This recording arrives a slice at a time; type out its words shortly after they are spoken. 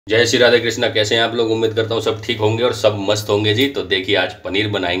जय श्री राधे कृष्णा। कैसे हैं आप लोग? उम्मीद करता हूँ सब ठीक होंगे और सब मस्त होंगे जी। तो देखिए आज पनीर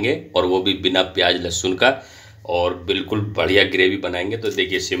बनाएंगे और वो भी बिना प्याज लहसुन का, और बिल्कुल बढ़िया ग्रेवी बनाएंगे। तो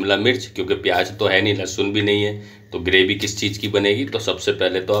देखिए शिमला मिर्च, क्योंकि प्याज तो है नहीं, लहसुन भी नहीं है, तो ग्रेवी किस चीज़ की बनेगी। तो सबसे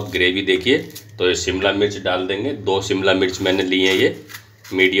पहले तो आप ग्रेवी देखिए। तो ये शिमला मिर्च डाल देंगे, 2 शिमला मिर्च मैंने लिए हैं, ये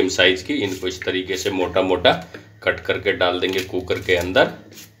मीडियम साइज़ की। इनको इस तरीके से मोटा मोटा कट करके डाल देंगे कुकर के अंदर।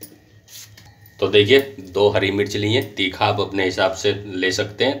 तो देखिए 2 हरी मिर्च लिए, तीखा आप अपने हिसाब से ले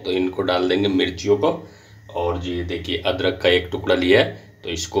सकते हैं, तो इनको डाल देंगे मिर्चियों को। और जी देखिए अदरक का 1 टुकड़ा लिया है, तो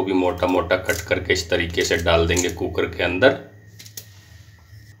इसको भी मोटा मोटा कट करके इस तरीके से डाल देंगे कुकर के अंदर।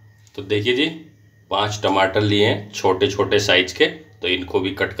 तो देखिए जी 5 टमाटर लिए हैं छोटे छोटे साइज के, तो इनको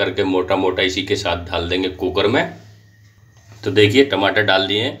भी कट करके मोटा मोटा इसी के साथ डाल देंगे कुकर में। तो देखिए टमाटर डाल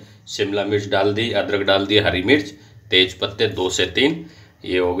दिए हैं, शिमला मिर्च डाल दी, अदरक डाल दिए, हरी मिर्च, तेज पत्ते 2 से 3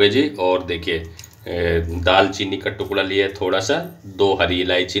 ये हो गए जी। और देखिए दालचीनी का टुकड़ा लिया है थोड़ा सा, 2 हरी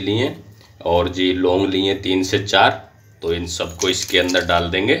इलायची लिए, और जी लौंग लिए 3 से 4। तो इन सबको इसके अंदर डाल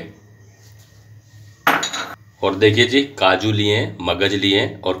देंगे। और देखिए जी काजू लिए हैं, मगज लिए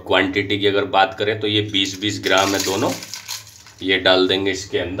हैं, और क्वांटिटी की अगर बात करें तो ये 20-20 ग्राम है दोनों, ये डाल देंगे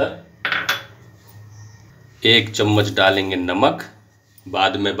इसके अंदर। 1 चम्मच डालेंगे नमक,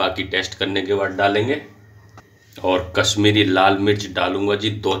 बाद में बाकी टेस्ट करने के बाद डालेंगे। और कश्मीरी लाल मिर्च डालूंगा जी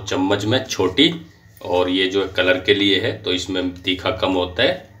 2 चम्मच में छोटी, और ये जो कलर के लिए है, तो इसमें तीखा कम होता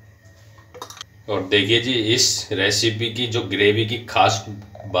है। और देखिए जी इस रेसिपी की जो ग्रेवी की खास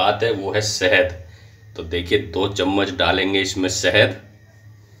बात है वो है शहद। तो देखिए 2 चम्मच डालेंगे इसमें शहद।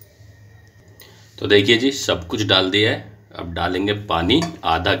 तो देखिए जी सब कुछ डाल दिया है। अब डालेंगे पानी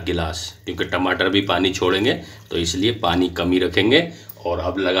आधा गिलास, क्योंकि टमाटर भी पानी छोड़ेंगे, तो इसलिए पानी कम ही रखेंगे। और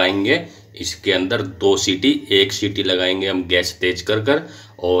अब लगाएंगे इसके अंदर 2 सीटी, 1 सीटी लगाएंगे हम गैस तेज कर कर,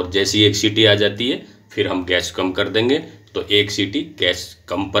 और जैसी 1 सीटी आ जाती है फिर हम गैस कम कर देंगे। तो 1 सीटी गैस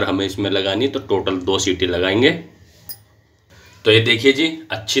कम पर हमें इसमें लगानी, तो टोटल 2 सीटी लगाएंगे। तो ये देखिए जी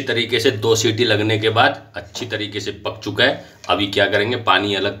अच्छी तरीके से 2 सीटी लगने के बाद अच्छी तरीके से पक चुका है। अभी क्या करेंगे,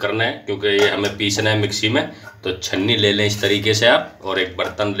 पानी अलग करना है, क्योंकि ये हमें पीसना है मिक्सी में। तो छन्नी ले लें इस तरीके से आप, और एक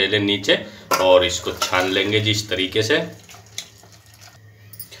बर्तन ले लें नीचे, और इसको छान लेंगे जी इस तरीके से।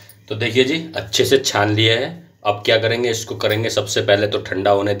 तो देखिए जी अच्छे से छान लिया है। अब क्या करेंगे, इसको करेंगे सबसे पहले तो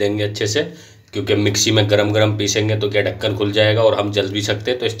ठंडा होने देंगे अच्छे से, क्योंकि मिक्सी में गरम गरम पीसेंगे तो क्या ढक्कन खुल जाएगा और हम जल भी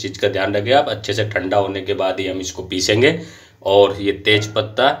सकते हैं। तो इस चीज़ का ध्यान रखें आप, अच्छे से ठंडा होने के बाद ही हम इसको पीसेंगे। और ये तेज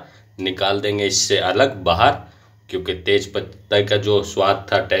पत्ता निकाल देंगे इससे अलग बाहर, क्योंकि तेज पत्ता का जो स्वाद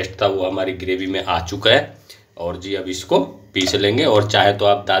था, टेस्ट था, वो हमारी ग्रेवी में आ चुका है। और जी अब इसको पीस लेंगे, और चाहे तो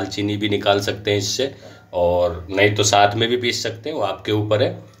आप दालचीनी भी निकाल सकते हैं इससे, और नहीं तो साथ में भी पीस सकते हैं, वो आपके ऊपर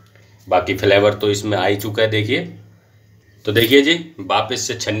है। बाकी फ्लेवर तो इसमें आ ही चुका है देखिए। तो देखिए जी वापस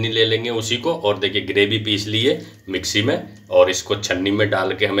से छन्नी ले लेंगे उसी को, और देखिए ग्रेवी पीस ली है मिक्सी में, और इसको छन्नी में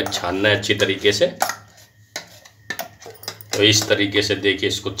डाल के हमें छानना है अच्छी तरीके से। तो इस तरीके से देखिए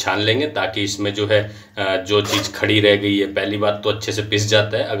इसको छान लेंगे, ताकि इसमें जो है जो चीज़ खड़ी रह गई है, पहली बात तो अच्छे से पिस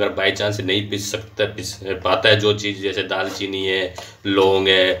जाता है। अगर बाई चांस नहीं पिस पाता है जो चीज़, जैसे दालचीनी है, लौंग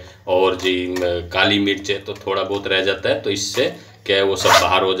है, और जी काली मिर्च है, तो थोड़ा बहुत रह जाता है। तो इससे क्या है वो सब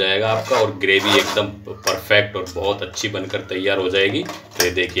बाहर हो जाएगा आपका, और ग्रेवी एकदम परफेक्ट और बहुत अच्छी बनकर तैयार हो जाएगी। तो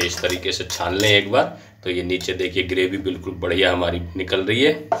ये देखिए इस तरीके से छान लें एक बार। तो ये नीचे देखिए ग्रेवी बिल्कुल बढ़िया हमारी निकल रही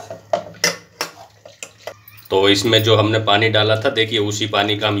है। तो इसमें जो हमने पानी डाला था देखिए उसी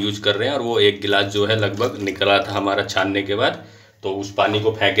पानी का हम यूज कर रहे हैं, और वो 1 गिलास जो है लगभग निकला था हमारा छानने के बाद। तो उस पानी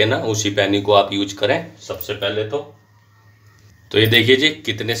को फेंके ना, उसी पानी को आप यूज करें सबसे पहले तो ये देखिए जी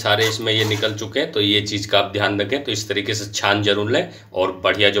कितने सारे इसमें ये निकल चुके हैं। तो ये चीज़ का आप ध्यान रखें। तो इस तरीके से छान जरूर लें, और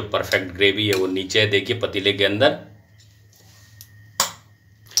बढ़िया जो परफेक्ट ग्रेवी है वो नीचे है देखिए पतीले के अंदर।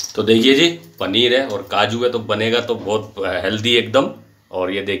 तो देखिए जी पनीर है और काजू है, तो बनेगा तो बहुत हेल्दी एकदम।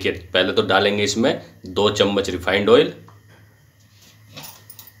 और ये देखिए पहले तो डालेंगे इसमें 2 चम्मच रिफाइंड ऑयल।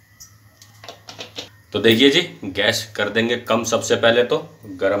 तो देखिए जी गैस कर देंगे कम, सबसे पहले तो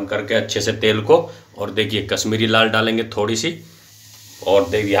गरम करके अच्छे से तेल को। और देखिए कश्मीरी लाल डालेंगे थोड़ी सी, और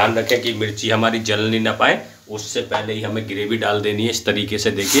ध्यान रखें कि मिर्ची हमारी जलनी ना पाए, उससे पहले ही हमें ग्रेवी डाल देनी है इस तरीके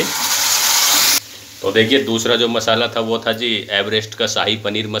से देखिए। तो देखिए दूसरा जो मसाला था वो था जी एवरेस्ट का शाही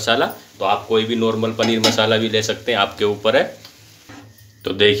पनीर मसाला। तो आप कोई भी नॉर्मल पनीर मसाला भी ले सकते हैं, आपके ऊपर है।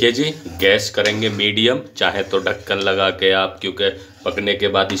 तो देखिए जी गैस करेंगे मीडियम, चाहे तो ढक्कन लगा के आप, क्योंकि पकने के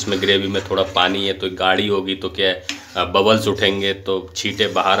बाद इसमें ग्रेवी में थोड़ा पानी है, तो गाढ़ी होगी तो क्या है बबल्स उठेंगे, तो छींटे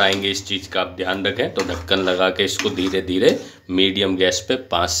बाहर आएंगे। इस चीज़ का आप ध्यान रखें। तो ढक्कन लगा के इसको धीरे धीरे मीडियम गैस पे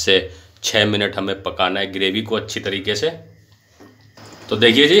 5 से 6 मिनट हमें पकाना है ग्रेवी को अच्छी तरीके से। तो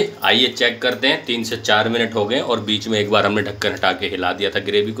देखिए जी आइए चेक करते हैं, 3 से 4 मिनट हो गए, और बीच में एक बार हमने ढक्कन हटा के हिला दिया था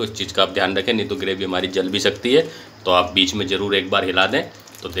ग्रेवी को। इस चीज़ का आप ध्यान रखें, नहीं तो ग्रेवी हमारी जल भी सकती है। तो आप बीच में ज़रूर एक बार हिला दें।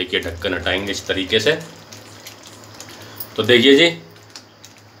 तो देखिए ढक्कन हटाएंगे इस तरीके से। तो देखिए जी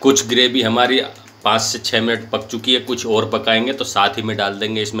कुछ ग्रेवी हमारी 5 से 6 मिनट पक चुकी है, कुछ और पकाएंगे तो साथ ही में डाल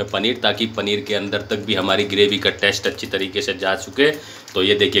देंगे इसमें पनीर, ताकि पनीर के अंदर तक भी हमारी ग्रेवी का टेस्ट अच्छी तरीके से जा चुके। तो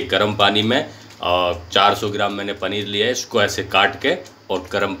ये देखिए गर्म पानी में 400 ग्राम मैंने पनीर लिया है, इसको ऐसे काट के और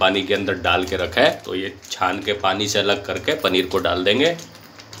गर्म पानी के अंदर डाल के रखा है। तो ये छान के पानी से अलग करके पनीर को डाल देंगे।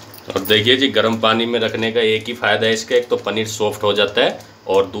 और देखिए जी गर्म पानी में रखने का एक ही फ़ायदा है इसका, एक तो पनीर सॉफ्ट हो जाता है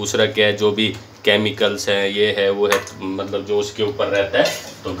और दूसरा क्या है, जो भी केमिकल्स हैं ये है वो है, मतलब जो उसके ऊपर रहता है,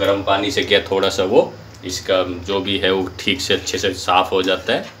 तो गर्म पानी से क्या थोड़ा सा वो इसका जो भी है वो ठीक से अच्छे से साफ़ हो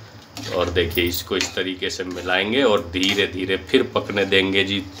जाता है। और देखिए इसको इस तरीके से मिलाएंगे और धीरे धीरे फिर पकने देंगे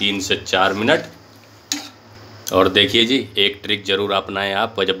जी 3 से 4 मिनट। और देखिए जी एक ट्रिक ज़रूर अपनाएं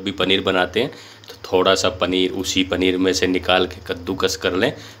आप, जब भी पनीर बनाते हैं तो थोड़ा सा पनीर उसी पनीर में से निकाल के कद्दूकस कर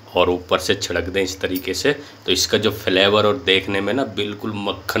लें और ऊपर से छिड़क दें इस तरीके से। तो इसका जो फ्लेवर और देखने में ना बिल्कुल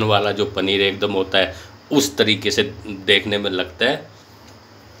मक्खन वाला जो पनीर एकदम होता है उस तरीके से देखने में लगता है।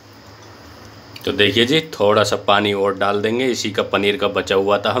 तो देखिए जी थोड़ा सा पानी और डाल देंगे, इसी का पनीर का बचा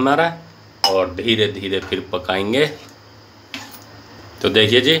हुआ था हमारा, और धीरे धीरे फिर पकाएंगे। तो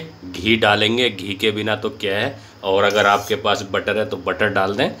देखिए जी घी डालेंगे, घी के बिना तो क्या है, और अगर आपके पास बटर है तो बटर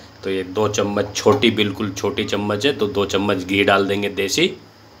डाल दें। तो ये 2 चम्मच छोटी, बिल्कुल छोटी चम्मच है, तो 2 चम्मच घी डाल देंगे देसी।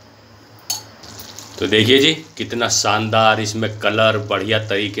 तो देखिए जी कितना शानदार इसमें कलर बढ़िया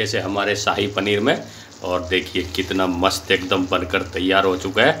तरीके से हमारे शाही पनीर में, और देखिए कितना मस्त एकदम बनकर तैयार हो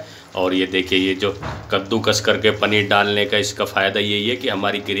चुका है। और ये देखिए ये जो कद्दूकस करके पनीर डालने का इसका फ़ायदा यही है कि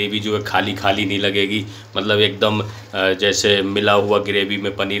हमारी ग्रेवी जो है खाली खाली नहीं लगेगी, मतलब एकदम जैसे मिला हुआ ग्रेवी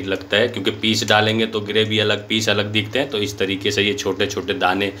में पनीर लगता है, क्योंकि पीस डालेंगे तो ग्रेवी अलग पीस अलग दिखते हैं। तो इस तरीके से ये छोटे छोटे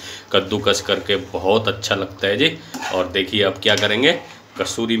दाने कद्दूकस करके बहुत अच्छा लगता है जी। और देखिए अब क्या करेंगे,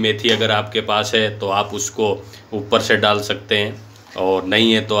 कसूरी मेथी अगर आपके पास है तो आप उसको ऊपर से डाल सकते हैं, और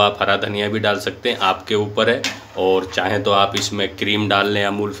नहीं है तो आप हरा धनिया भी डाल सकते हैं, आपके ऊपर है। और चाहें तो आप इसमें क्रीम डाल लें,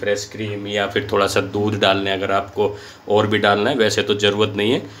 अमूल फ्रेश क्रीम, या फिर थोड़ा सा दूध डाल लें अगर आपको और भी डालना है, वैसे तो ज़रूरत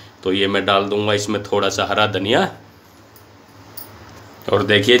नहीं है। तो ये मैं डाल दूंगा इसमें थोड़ा सा हरा धनिया। और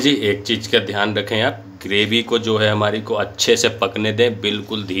देखिए जी एक चीज़ का ध्यान रखें आप, ग्रेवी को जो है हमारी को अच्छे से पकने दें,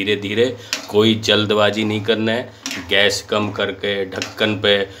 बिल्कुल धीरे धीरे, कोई जल्दबाजी नहीं करना है, गैस कम करके ढक्कन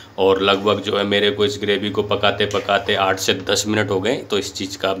पे। और लगभग जो है मेरे को इस ग्रेवी को पकाते पकाते 8 से 10 मिनट हो गए। तो इस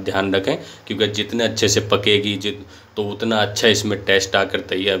चीज़ का आप ध्यान रखें, क्योंकि जितने अच्छे से पकेगी तो उतना अच्छा इसमें टेस्ट आकर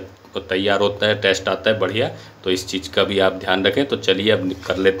तैयार होता है, टेस्ट आता है बढ़िया। तो इस चीज़ का भी आप ध्यान रखें। तो चलिए अब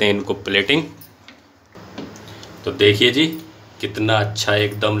कर लेते हैं इनको प्लेटिंग। तो देखिए जी कितना अच्छा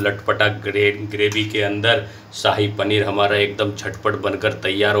एकदम लटपटा ग्रेवी के अंदर शाही पनीर हमारा एकदम झटपट बनकर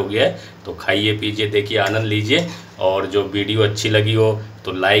तैयार हो गया है। तो खाइए पीजिए, देखिए आनंद लीजिए। और जो वीडियो अच्छी लगी हो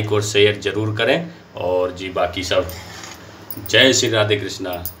तो लाइक और शेयर ज़रूर करें। और जी बाकी सब जय श्री राधे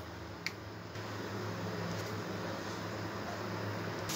कृष्णा।